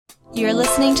You're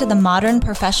listening to the Modern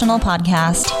Professional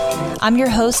Podcast. I'm your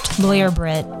host, Lawyer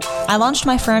Britt. I launched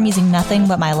my firm using nothing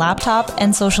but my laptop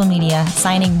and social media,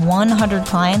 signing 100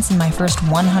 clients in my first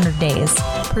 100 days,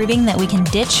 proving that we can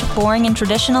ditch boring and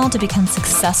traditional to become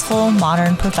successful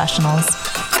modern professionals.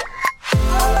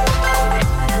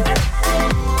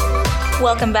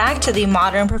 Welcome back to the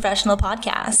Modern Professional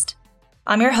Podcast.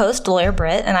 I'm your host, Lawyer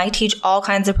Britt, and I teach all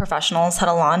kinds of professionals how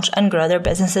to launch and grow their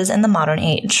businesses in the modern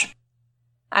age.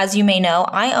 As you may know,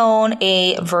 I own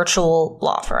a virtual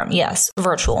law firm. Yes,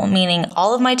 virtual, meaning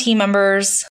all of my team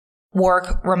members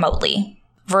work remotely.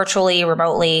 Virtually,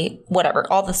 remotely, whatever,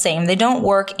 all the same. They don't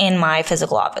work in my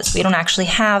physical office. We don't actually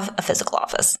have a physical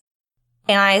office.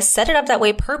 And I set it up that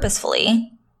way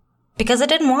purposefully because I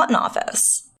didn't want an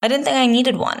office. I didn't think I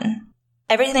needed one.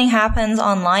 Everything happens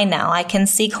online now. I can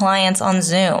see clients on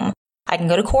Zoom. I can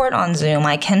go to court on Zoom.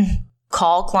 I can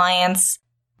call clients,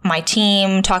 my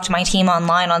team, talk to my team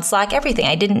online on Slack, everything.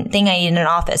 I didn't think I needed an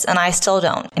office, and I still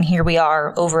don't. And here we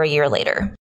are over a year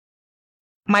later.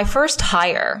 My first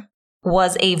hire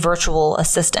was a virtual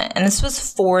assistant, and this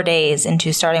was 4 days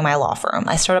into starting my law firm.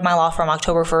 I started my law firm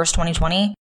October 1st,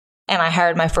 2020, and I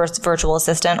hired my first virtual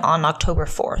assistant on October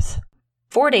 4th.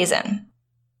 4 days in.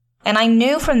 And I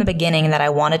knew from the beginning that I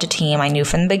wanted a team. I knew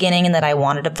from the beginning that I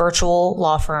wanted a virtual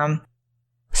law firm.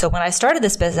 So when I started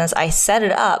this business, I set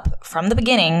it up from the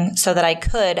beginning so that I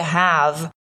could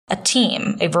have a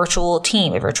team, a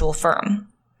virtual firm.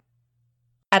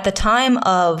 At the time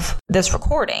of this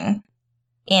recording,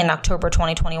 in October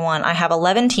 2021, I have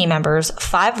 11 team members,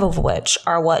 5 of which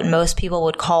are what most people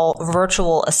would call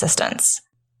virtual assistants.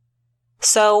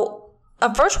 So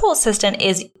a virtual assistant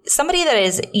is somebody that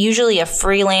is usually a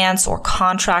freelance or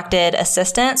contracted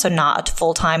assistant, so not a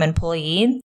full-time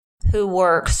employee, who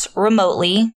works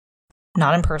remotely,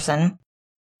 not in person,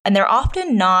 and they're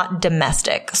often not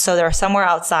domestic. So they're somewhere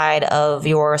outside of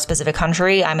your specific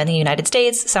country. I'm in the United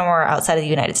States, somewhere outside of the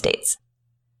United States.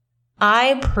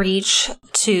 I preach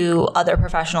to other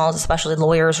professionals, especially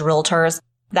lawyers, realtors,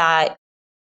 that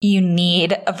you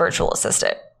need a virtual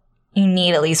assistant. You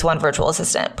need at least one virtual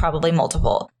assistant, probably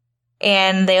multiple.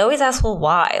 And they always ask, well,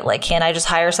 why? Like, can't I just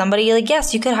hire somebody? Like,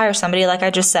 yes, you could hire somebody, like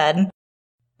I just said.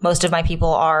 Most of my people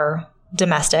are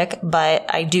domestic, but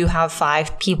I do have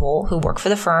 5 people who work for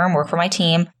the firm, work for my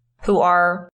team, who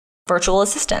are virtual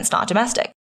assistants, not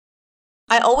domestic.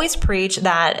 I always preach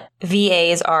that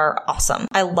VAs are awesome.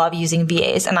 I love using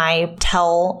VAs, and I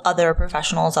tell other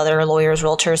professionals, other lawyers,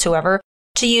 realtors, whoever,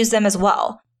 to use them as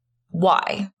well.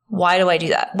 Why? Why do I do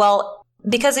that? Well,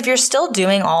 because if you're still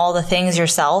doing all the things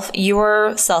yourself,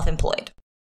 you're self-employed,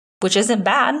 which isn't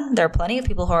bad. There are plenty of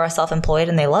people who are self-employed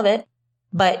and they love it.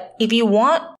 But if you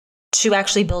want to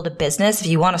actually build a business, if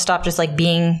you want to stop just like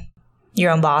being your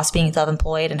own boss, being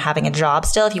self-employed and having a job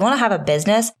still, if you want to have a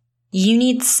business, you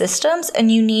need systems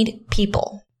and you need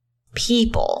people.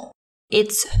 People.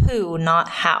 It's who, not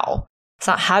how. It's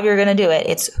not how you're going to do it.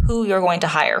 It's who you're going to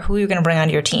hire, who you're going to bring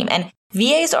onto your team. And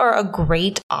VAs are a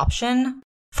great option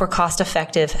for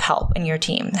cost-effective help in your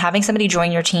team. Having somebody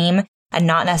join your team and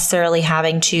not necessarily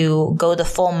having to go the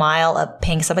full mile of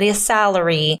paying somebody a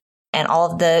salary and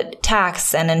all of the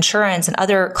tax and insurance and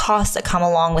other costs that come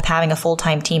along with having a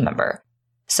full-time team member.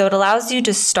 So it allows you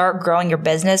to start growing your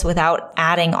business without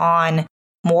adding on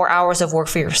more hours of work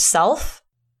for yourself,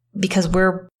 because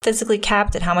we're physically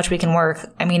capped at how much we can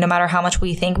work. I mean, no matter how much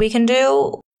we think we can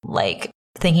do, like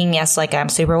thinking, yes, like I'm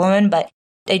Superwoman, but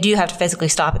I do have to physically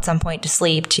stop at some point to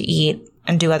sleep, to eat,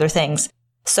 and do other things.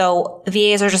 So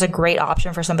VAs are just a great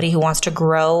option for somebody who wants to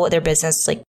grow their business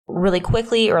like really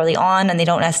quickly early on, and they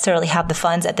don't necessarily have the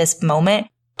funds at this moment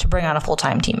to bring on a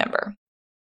full-time team member.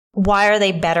 Why are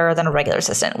they better than a regular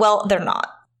assistant? Well, they're not.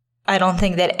 I don't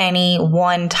think that any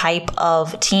one type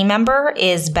of team member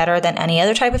is better than any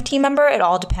other type of team member. It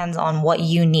all depends on what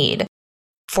you need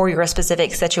for your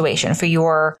specific situation, for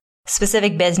your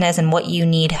specific business and what you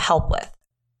need help with.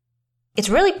 It's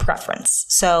really preference.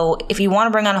 So if you want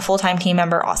to bring on a full-time team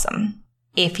member, awesome.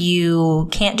 If you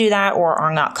can't do that or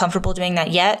are not comfortable doing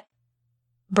that yet,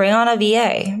 bring on a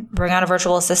VA, bring on a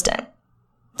virtual assistant.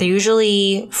 They're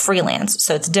usually freelance,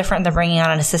 so it's different than bringing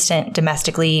on an assistant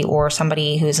domestically or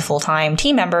somebody who's a full-time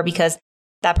team member, because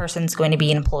that person's going to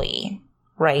be an employee,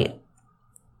 right?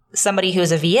 Somebody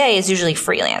who's a VA is usually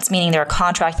freelance, meaning they're a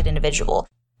contracted individual.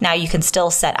 Now, you can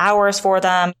still set hours for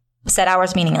them. Set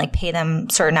hours meaning like pay them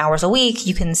certain hours a week.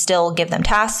 You can still give them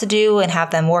tasks to do and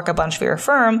have them work a bunch for your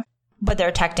firm, but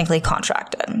they're technically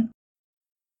contracted.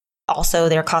 Also,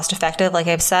 they're cost effective. Like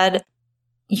I've said,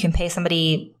 you can pay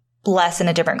somebody less in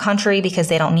a different country because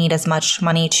they don't need as much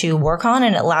money to work on,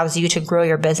 and it allows you to grow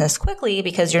your business quickly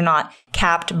because you're not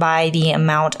capped by the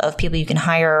amount of people you can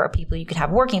hire or people you can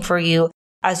have working for you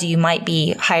as you might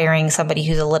be hiring somebody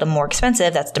who's a little more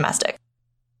expensive that's domestic.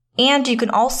 And you can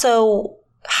also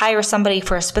hire somebody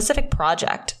for a specific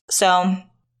project. So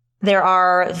there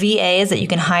are VAs that you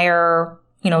can hire,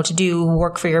 to do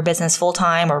work for your business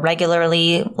full-time or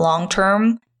regularly,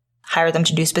 long-term. Hire them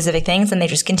to do specific things and they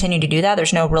just continue to do that.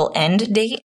 There's no real end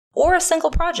date, or a single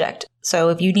project. So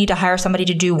if you need to hire somebody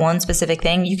to do one specific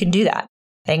thing, you can do that.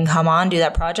 They can come on, do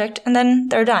that project, and then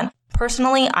they're done.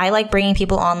 Personally, I like bringing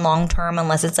people on long-term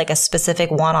unless it's like a specific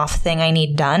one-off thing I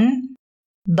need done.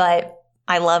 But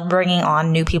I love bringing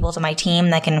on new people to my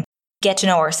team that can get to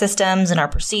know our systems and our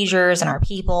procedures and our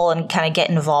people and kind of get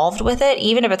involved with it,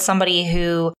 even if it's somebody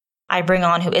who I bring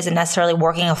on who isn't necessarily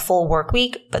working a full work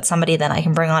week, but somebody that I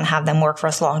can bring on, have them work for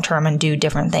us long term and do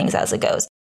different things as it goes.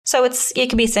 So it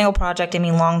can be a single project.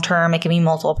 Long term. It can be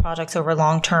multiple projects over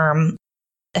long term,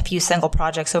 a few single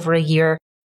projects over a year.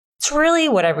 It's really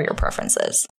whatever your preference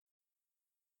is.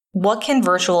 What can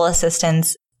virtual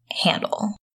assistants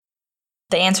handle?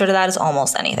 The answer to that is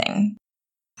almost anything.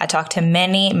 I talk to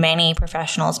many, many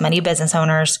professionals, many business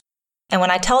owners, and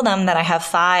when I tell them that I have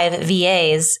 5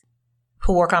 VAs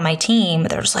who work on my team,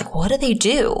 they're just like, what do they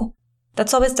do?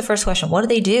 That's always the first question. What do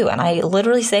they do? And I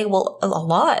literally say, well, a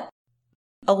lot.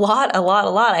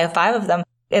 I have 5 of them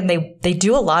and they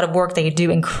do a lot of work. They do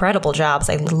incredible jobs.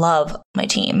 I love my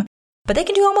team, but they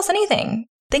can do almost anything.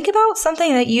 Think about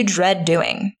something that you dread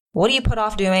doing. What do you put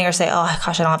off doing or say, oh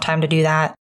gosh, I don't have time to do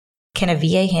that? Can a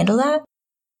VA handle that?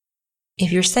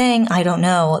 If you're saying, I don't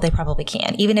know, they probably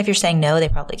can. Even if you're saying no, they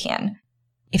probably can.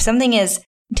 If something is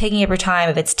taking up your time,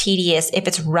 if it's tedious, if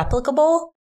it's replicable,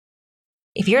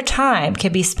 if your time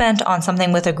can be spent on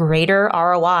something with a greater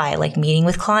ROI, like meeting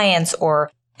with clients or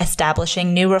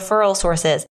establishing new referral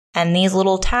sources, and these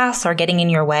little tasks are getting in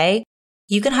your way,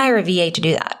 you can hire a VA to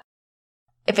do that.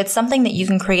 If it's something that you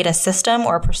can create a system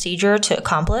or a procedure to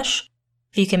accomplish,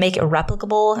 if you can make it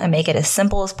replicable and make it as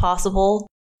simple as possible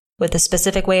with a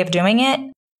specific way of doing it,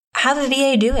 have a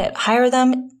VA do it. Hire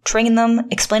them, train them,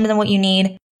 explain to them what you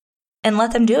need, and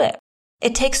let them do it.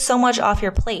 It takes so much off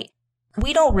your plate.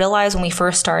 We don't realize when we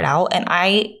first start out, and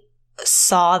I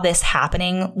saw this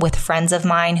happening with friends of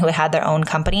mine who had their own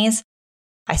companies.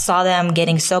 I saw them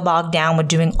getting so bogged down with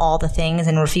doing all the things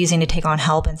and refusing to take on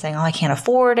help and saying, oh, I can't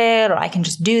afford it, or I can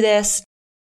just do this.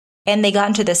 And they got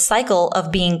into this cycle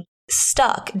of being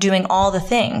stuck doing all the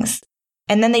things.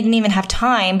 And then they didn't even have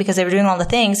time, because they were doing all the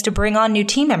things, to bring on new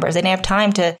team members. They didn't have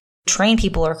time to train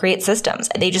people or create systems.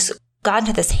 They just got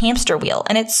into this hamster wheel,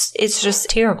 and it's just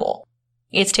terrible.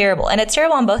 It's terrible. And it's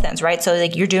terrible on both ends, right? So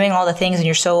like you're doing all the things and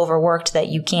you're so overworked that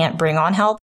you can't bring on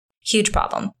help. Huge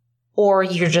problem. Or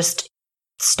you're just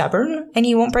stubborn and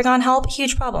you won't bring on help.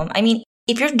 Huge problem.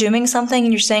 If you're doing something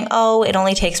and you're saying, oh, it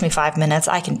only takes me 5 minutes,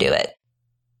 I can do it.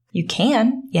 You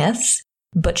can, yes.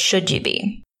 But should you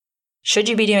be? Should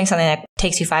you be doing something that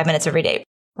takes you 5 minutes every day?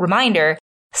 Reminder,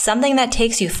 something that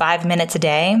takes you 5 minutes a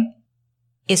day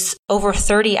is over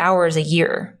 30 hours a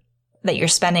year that you're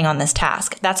spending on this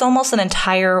task. That's almost an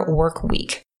entire work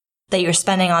week that you're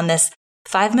spending on this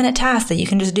 5-minute task that you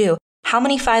can just do. How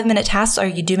many 5-minute tasks are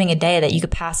you doing a day that you could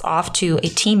pass off to a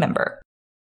team member?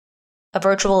 A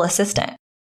virtual assistant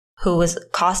who is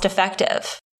cost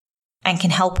effective and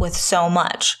can help with so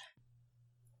much.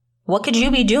 What could you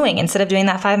be doing instead of doing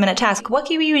that 5-minute task? What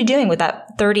could you be doing with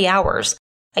that 30 hours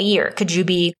a year? Could you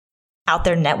be out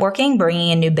there networking, bringing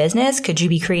in new business? Could you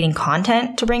be creating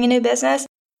content to bring in new business?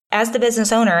 As the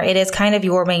business owner, it is kind of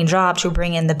your main job to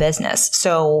bring in the business.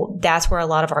 So that's where a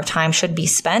lot of our time should be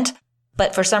spent.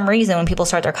 But for some reason, when people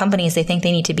start their companies, they think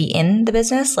they need to be in the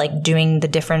business, like doing the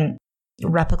different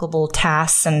replicable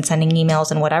tasks and sending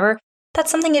emails and whatever. That's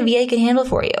something a VA can handle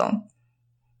for you.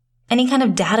 Any kind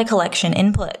of data collection,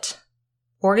 input,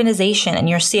 organization in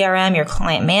your CRM, your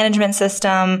client management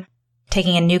system,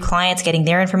 taking in new clients, getting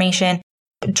their information,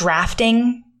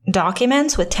 drafting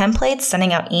documents with templates,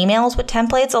 sending out emails with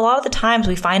templates. A lot of the times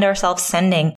we find ourselves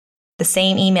sending the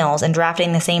same emails and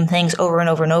drafting the same things over and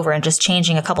over and over and just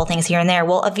changing a couple things here and there.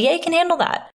 Well, a VA can handle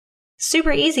that.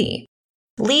 Super easy.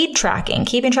 Lead tracking,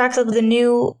 keeping track of the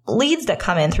new leads that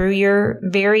come in through your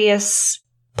various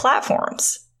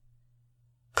platforms.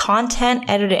 Content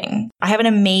editing. I have an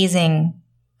amazing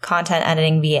content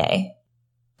editing VA.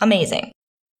 Amazing.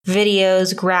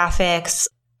 Videos, graphics,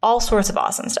 all sorts of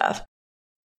awesome stuff.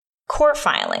 Court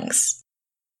filings.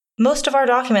 Most of our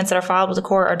documents that are filed with the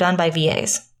court are done by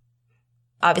VAs.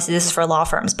 Obviously, this is for law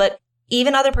firms, but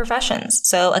even other professions.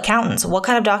 So accountants, what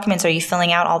kind of documents are you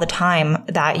filling out all the time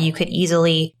that you could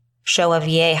easily show a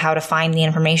VA how to find the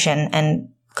information and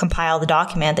compile the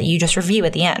document that you just review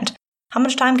at the end? How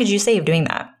much time could you save doing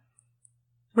that?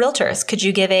 Realtors, could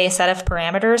you give a set of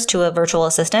parameters to a virtual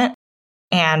assistant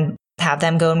and have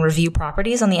them go and review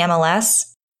properties on the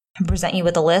MLS and present you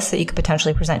with a list that you could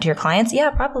potentially present to your clients? Yeah,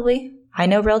 probably. I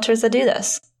know realtors that do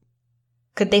this.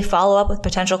 Could they follow up with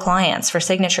potential clients for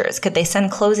signatures? Could they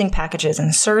send closing packages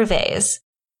and surveys?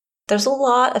 There's a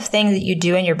lot of things that you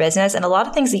do in your business and a lot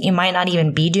of things that you might not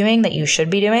even be doing that you should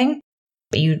be doing,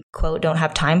 but you, quote, don't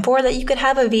have time for, that you could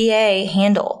have a VA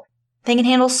handle. They can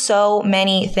handle so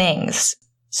many things.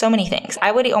 So many things.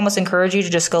 I would almost encourage you to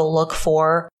just go look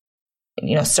for,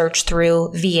 search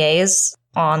through VAs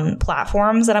on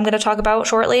platforms that I'm going to talk about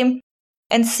shortly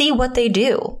and see what they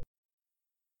do.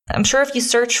 I'm sure if you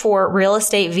search for real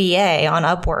estate VA on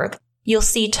Upwork, you'll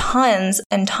see tons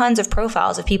and tons of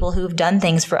profiles of people who've done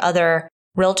things for other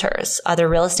realtors, other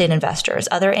real estate investors,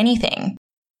 other anything.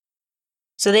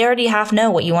 So they already half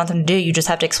know what you want them to do. You just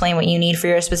have to explain what you need for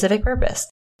your specific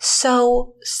purpose.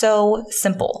 So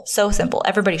simple. So simple.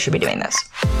 Everybody should be doing this.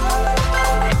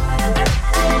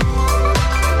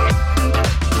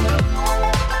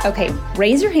 Okay,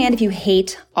 raise your hand if you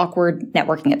hate awkward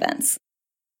networking events.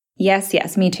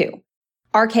 Yes, me too.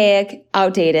 Archaic,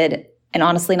 outdated, and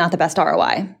honestly not the best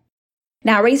ROI.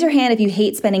 Now raise your hand if you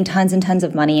hate spending tons and tons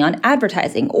of money on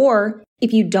advertising, or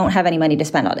if you don't have any money to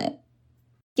spend on it.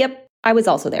 Yep, I was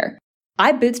also there.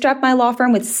 I bootstrapped my law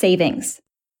firm with savings.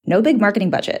 No big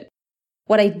marketing budget.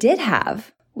 What I did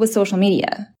have was social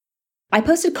media. I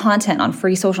posted content on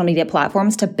free social media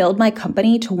platforms to build my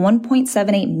company to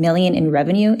 $1.78 million in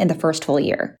revenue in the first full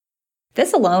year.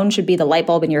 This alone should be the light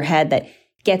bulb in your head that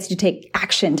gets you to take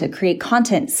action to create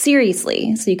content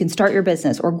seriously so you can start your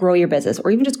business or grow your business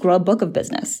or even just grow a book of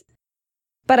business.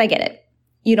 But I get it.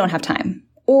 You don't have time.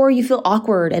 Or you feel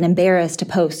awkward and embarrassed to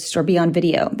post or be on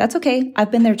video. That's okay.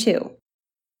 I've been there too.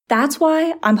 That's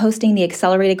why I'm hosting the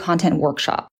Accelerated Content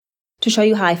Workshop, to show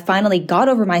you how I finally got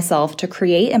over myself to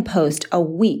create and post a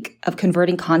week of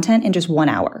converting content in just 1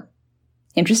 hour.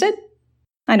 Interested?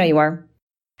 I know you are.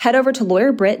 Head over to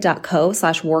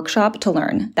lawyerbrit.co/workshop to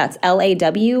learn. That's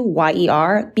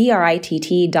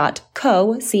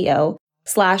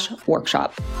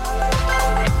LAWYERBRITT.co/workshop.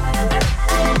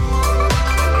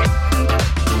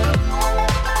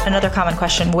 Another common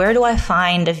question, where do I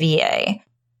find a VA?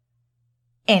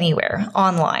 Anywhere,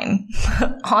 online.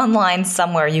 Online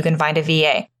somewhere you can find a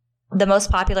VA. The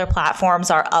most popular platforms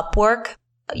are Upwork,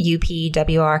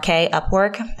 UPWRK,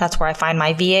 Upwork. That's where I find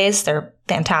my VAs. They're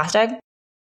fantastic.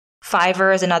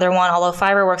 Fiverr is another one, although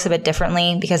Fiverr works a bit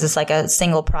differently because it's like a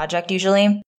single project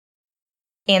usually.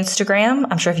 Instagram,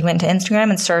 I'm sure if you went to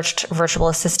Instagram and searched virtual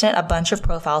assistant, a bunch of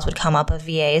profiles would come up of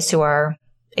VAs who are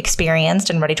experienced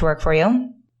and ready to work for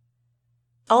you.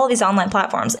 All of these online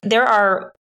platforms. There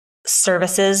are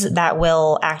services that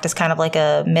will act as kind of like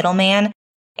a middleman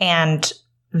and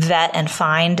vet and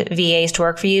find VAs to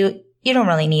work for you. You don't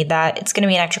really need that. It's going to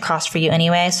be an extra cost for you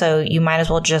anyway, so you might as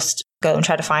well just go and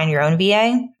try to find your own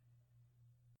VA.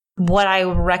 What I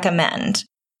recommend,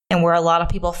 and where a lot of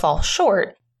people fall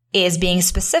short, is being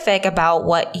specific about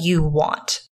what you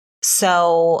want.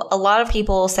 So a lot of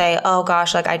people say, oh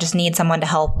gosh, I just need someone to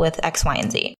help with X, Y,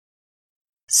 and Z.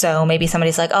 So maybe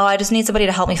somebody's like, oh, I just need somebody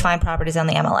to help me find properties on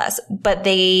the MLS. But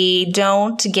they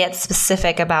don't get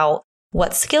specific about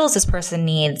what skills this person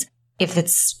needs, if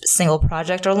it's single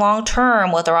project or long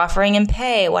term, what they're offering in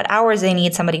pay, what hours they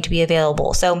need somebody to be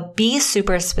available. So be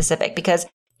super specific, because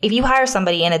if you hire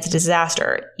somebody and it's a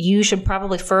disaster, you should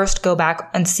probably first go back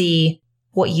and see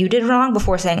what you did wrong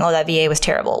before saying, oh, that VA was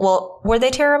terrible. Well, were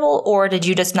they terrible, or did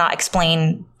you just not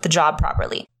explain the job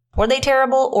properly? Were they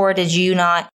terrible, or did you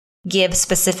not give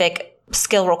specific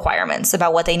skill requirements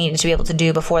about what they needed to be able to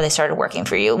do before they started working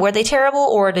for you? Were they terrible,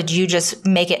 or did you just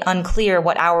make it unclear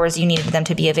what hours you needed them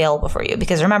to be available for you?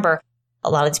 Because remember, a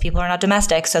lot of these people are not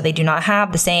domestic, so they do not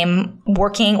have the same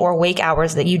working or wake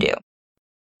hours that you do.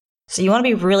 So you want to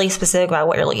be really specific about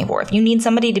what you're looking for. If you need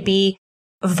somebody to be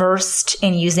versed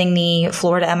in using the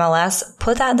Florida MLS,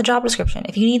 put that in the job description.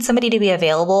 If you need somebody to be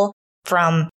available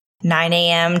from 9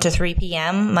 a.m. to 3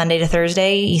 p.m., Monday to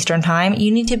Thursday, Eastern time,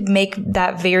 you need to make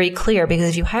that very clear, because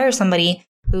if you hire somebody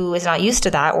who is not used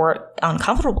to that or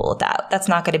uncomfortable with that, that's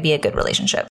not going to be a good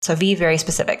relationship. So be very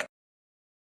specific.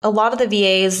 A lot of the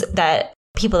VAs that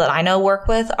people that I know work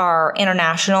with are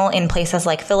international in places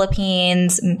like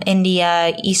Philippines,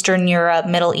 India, Eastern Europe,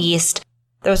 Middle East.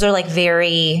 Those are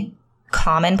very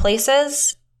common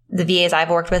places. The VAs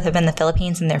I've worked with have been the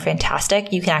Philippines, and they're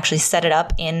fantastic. You can actually set it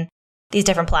up in these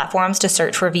different platforms to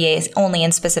search for VAs only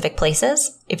in specific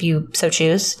places, if you so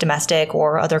choose, domestic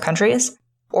or other countries.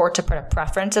 or to put a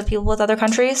preference of people with other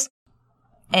countries.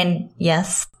 And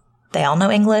yes, they all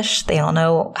know English. They all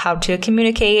know how to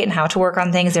communicate and how to work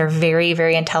on things. They're very,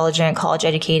 very intelligent, college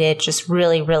educated, just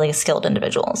really, really skilled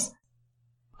individuals.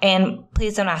 And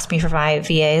please don't ask me for my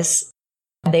VAs.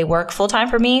 They work full time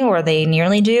for me, or they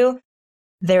nearly do.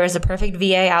 There is a perfect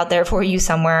VA out there for you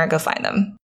somewhere. Go find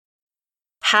them.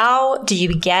 How do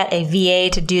you get a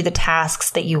VA to do the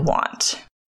tasks that you want?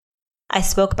 I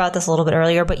spoke about this a little bit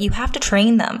earlier, but you have to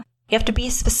train them. You have to be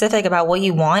specific about what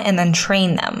you want and then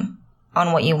train them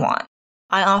on what you want.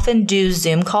 I often do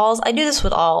Zoom calls. I do this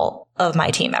with all of my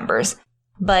team members,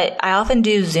 but I often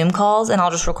do Zoom calls and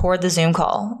I'll just record the Zoom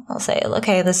call. I'll say,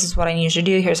 okay, this is what I need you to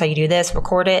do. Here's how you do this.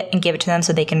 Record it and give it to them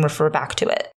so they can refer back to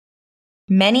it.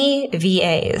 Many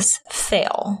VAs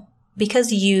fail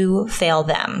because you fail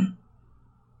them.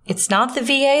 It's not the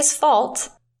VA's fault.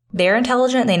 They're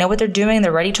intelligent. They know what they're doing.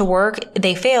 They're ready to work.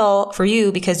 They fail for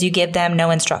you because you give them no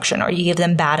instruction or you give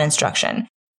them bad instruction.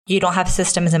 You don't have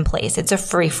systems in place. It's a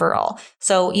free-for-all.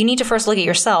 So you need to first look at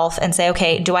yourself and say,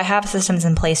 okay, do I have systems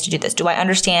in place to do this? Do I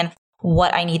understand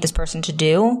what I need this person to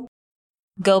do?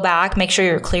 Go back, make sure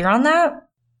you're clear on that.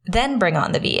 Then bring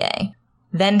on the VA.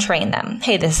 Then train them.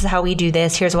 Hey, this is how we do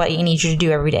this. Here's what I need you to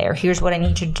do every day. Or here's what I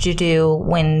need you to do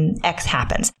when X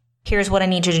happens. Here's what I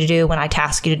need you to do when I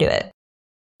task you to do it.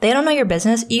 They don't know your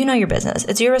business. You know your business.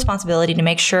 It's your responsibility to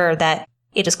make sure that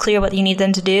it is clear what you need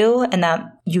them to do and that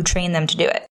you train them to do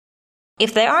it.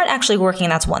 If they aren't actually working,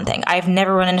 that's one thing. I've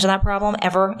never run into that problem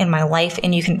ever in my life,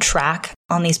 and you can track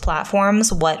on these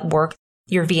platforms what work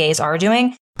your VAs are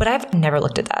doing, but I've never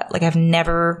looked at that. I've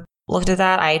never looked at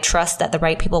that. I trust that the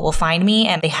right people will find me,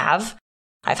 and they have.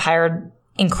 I've hired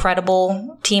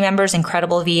incredible team members,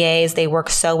 incredible VAs. They work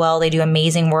so well. They do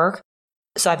amazing work.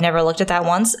 So I've never looked at that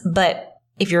once, but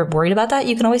if you're worried about that,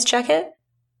 you can always check it.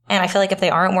 And I feel like if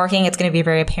they aren't working, it's going to be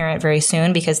very apparent very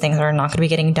soon because things are not going to be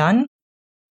getting done.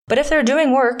 But if they're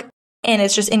doing work and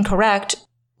it's just incorrect,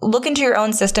 look into your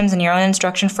own systems and your own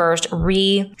instruction first,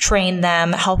 retrain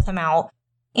them, help them out.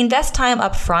 Invest time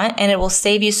up front and it will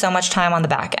save you so much time on the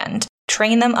back end.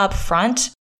 Train them up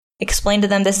front, explain to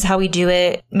them this is how we do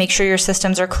it, make sure your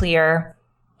systems are clear,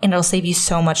 and it'll save you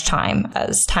so much time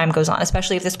as time goes on,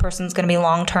 especially if this person's going to be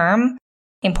long-term.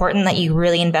 Important that you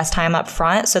really invest time up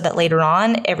front so that later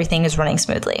on, everything is running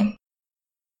smoothly.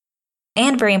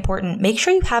 And very important, make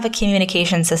sure you have a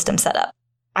communication system set up.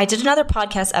 I did another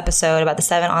podcast episode about the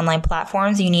 7 online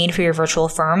platforms you need for your virtual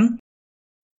firm.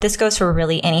 This goes for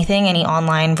really anything, any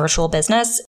online virtual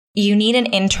business. You need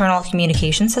an internal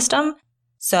communication system.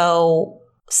 So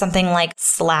something like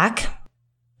Slack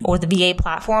or the VA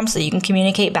platform so you can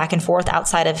communicate back and forth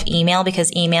outside of email,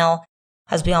 because email,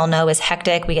 as we all know, is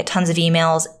hectic. We get tons of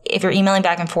emails. If you're emailing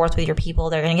back and forth with your people,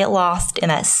 they're going to get lost in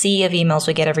that sea of emails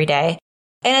we get every day.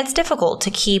 And it's difficult to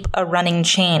keep a running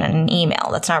chain in an email.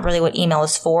 That's not really what email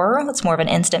is for. It's more of an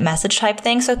instant message type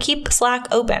thing. So keep Slack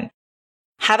open.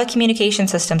 Have a communication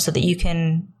system so that you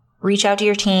can reach out to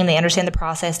your team. They understand the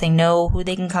process. They know who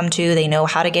they can come to. They know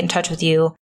how to get in touch with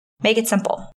you. Make it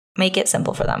simple. Make it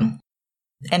simple for them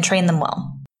and train them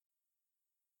well.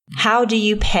 How do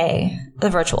you pay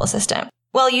the virtual assistant?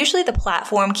 Well, usually the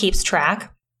platform keeps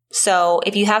track. So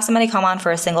if you have somebody come on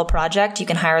for a single project, you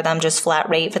can hire them just flat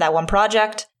rate for that one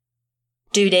project.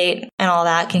 Due date and all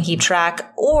that can keep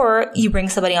track. Or you bring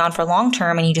somebody on for long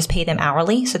term and you just pay them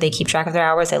hourly. So they keep track of their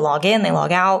hours. They log in, they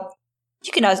log out.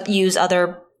 You can use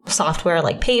other software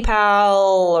like PayPal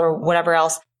or whatever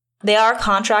else. They are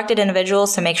contracted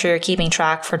individuals to make sure you're keeping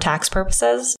track for tax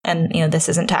purposes. And, this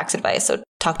isn't tax advice. So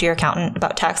talk to your accountant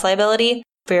about tax liability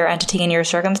for your entity and your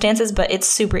circumstances, but it's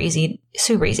super easy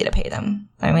to pay them.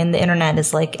 I mean, the internet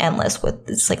is endless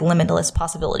it's limitless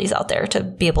possibilities out there to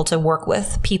be able to work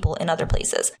with people in other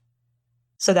places.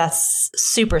 So that's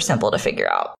super simple to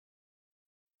figure out.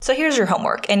 So here's your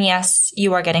homework. And yes,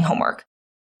 you are getting homework.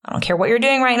 I don't care what you're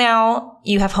doing right now.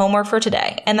 You have homework for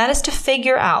today. And that is to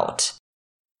figure out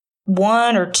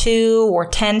 1 or 2 or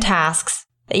 10 tasks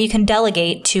that you can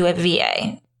delegate to a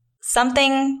VA.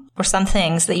 Something or some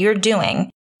things that you're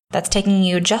doing that's taking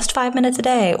you just 5 minutes a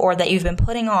day, or that you've been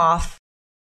putting off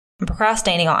and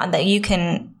procrastinating on, that you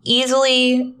can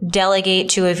easily delegate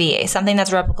to a VA, something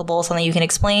that's replicable, something you can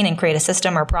explain and create a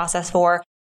system or process for,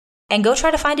 and go try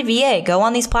to find a VA. Go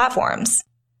on these platforms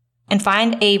and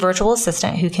find a virtual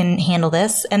assistant who can handle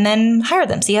this, and then hire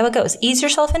them. See how it goes. Ease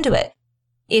yourself into it.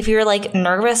 If you're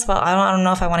nervous, well, I don't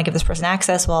know if I want to give this person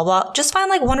access, blah, blah, just find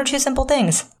 1 or 2 simple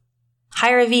things.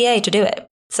 Hire a VA to do it.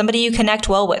 Somebody you connect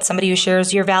well with, somebody who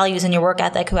shares your values and your work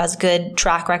ethic, who has good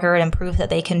track record and proof that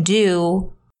they can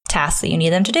do tasks that you need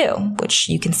them to do, which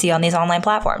you can see on these online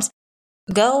platforms.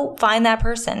 Go find that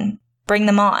person. bring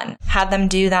them on, have them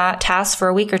do that task for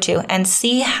a week or two and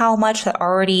see how much that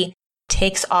already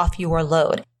takes off your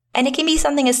load. And it can be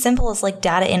something as simple as like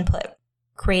data input,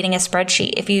 creating a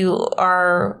spreadsheet. If you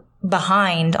are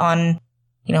behind on,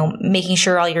 making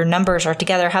sure all your numbers are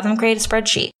together, have them create a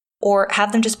spreadsheet or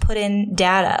have them just put in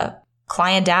data,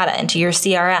 client data into your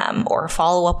CRM or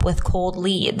follow up with cold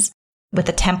leads with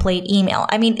a template email.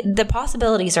 I mean, the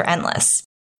possibilities are endless.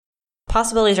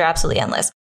 Possibilities are absolutely endless.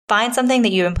 Find something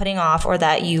that you've been putting off or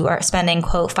that you are spending,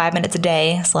 quote, 5 minutes a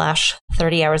day /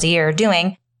 30 hours a year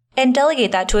doing and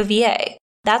delegate that to a VA.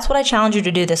 That's what I challenge you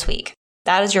to do this week.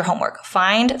 That is your homework.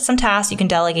 Find some tasks you can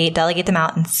delegate them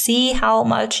out and see how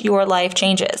much your life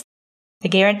changes. I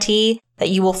guarantee that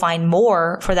you will find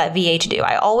more for that VA to do.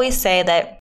 I always say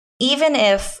that even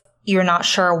if you're not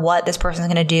sure what this person's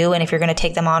going to do and if you're going to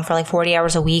take them on for like 40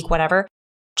 hours a week, whatever,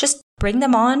 just bring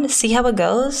them on, see how it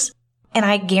goes. And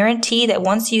I guarantee that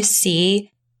once you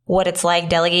see what it's like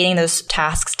delegating those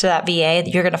tasks to that VA,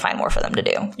 you're going to find more for them to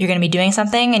do. You're going to be doing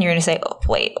something and you're going to say, oh,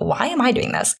 wait, why am I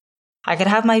doing this? I could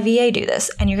have my VA do this,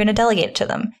 and you're going to delegate it to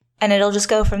them. And it'll just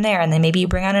go from there. And then maybe you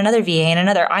bring on another VA and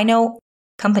another. I know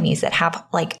companies that have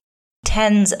like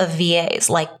tens of VAs,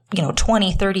 like,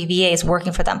 20, 30 VAs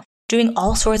working for them, doing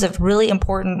all sorts of really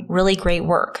important, really great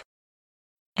work.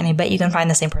 And I bet you can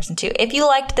find the same person too. If you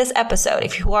liked this episode,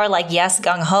 if you are like, yes,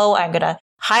 gung-ho, I'm going to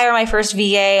hire my first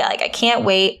VA, like I can't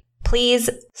wait, please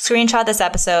screenshot this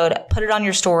episode, put it on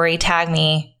your story, tag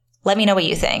me, let me know what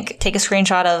you think. Take a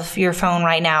screenshot of your phone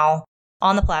right now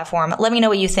on the platform. Let me know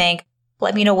what you think.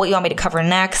 Let me know what you want me to cover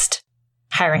next.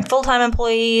 Hiring full-time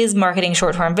employees, marketing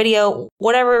short-form video,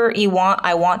 whatever you want,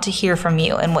 I want to hear from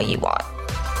you and what you want.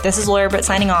 This is Lawyer Britt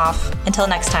signing off. Until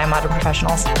next time, Modern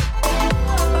Professionals.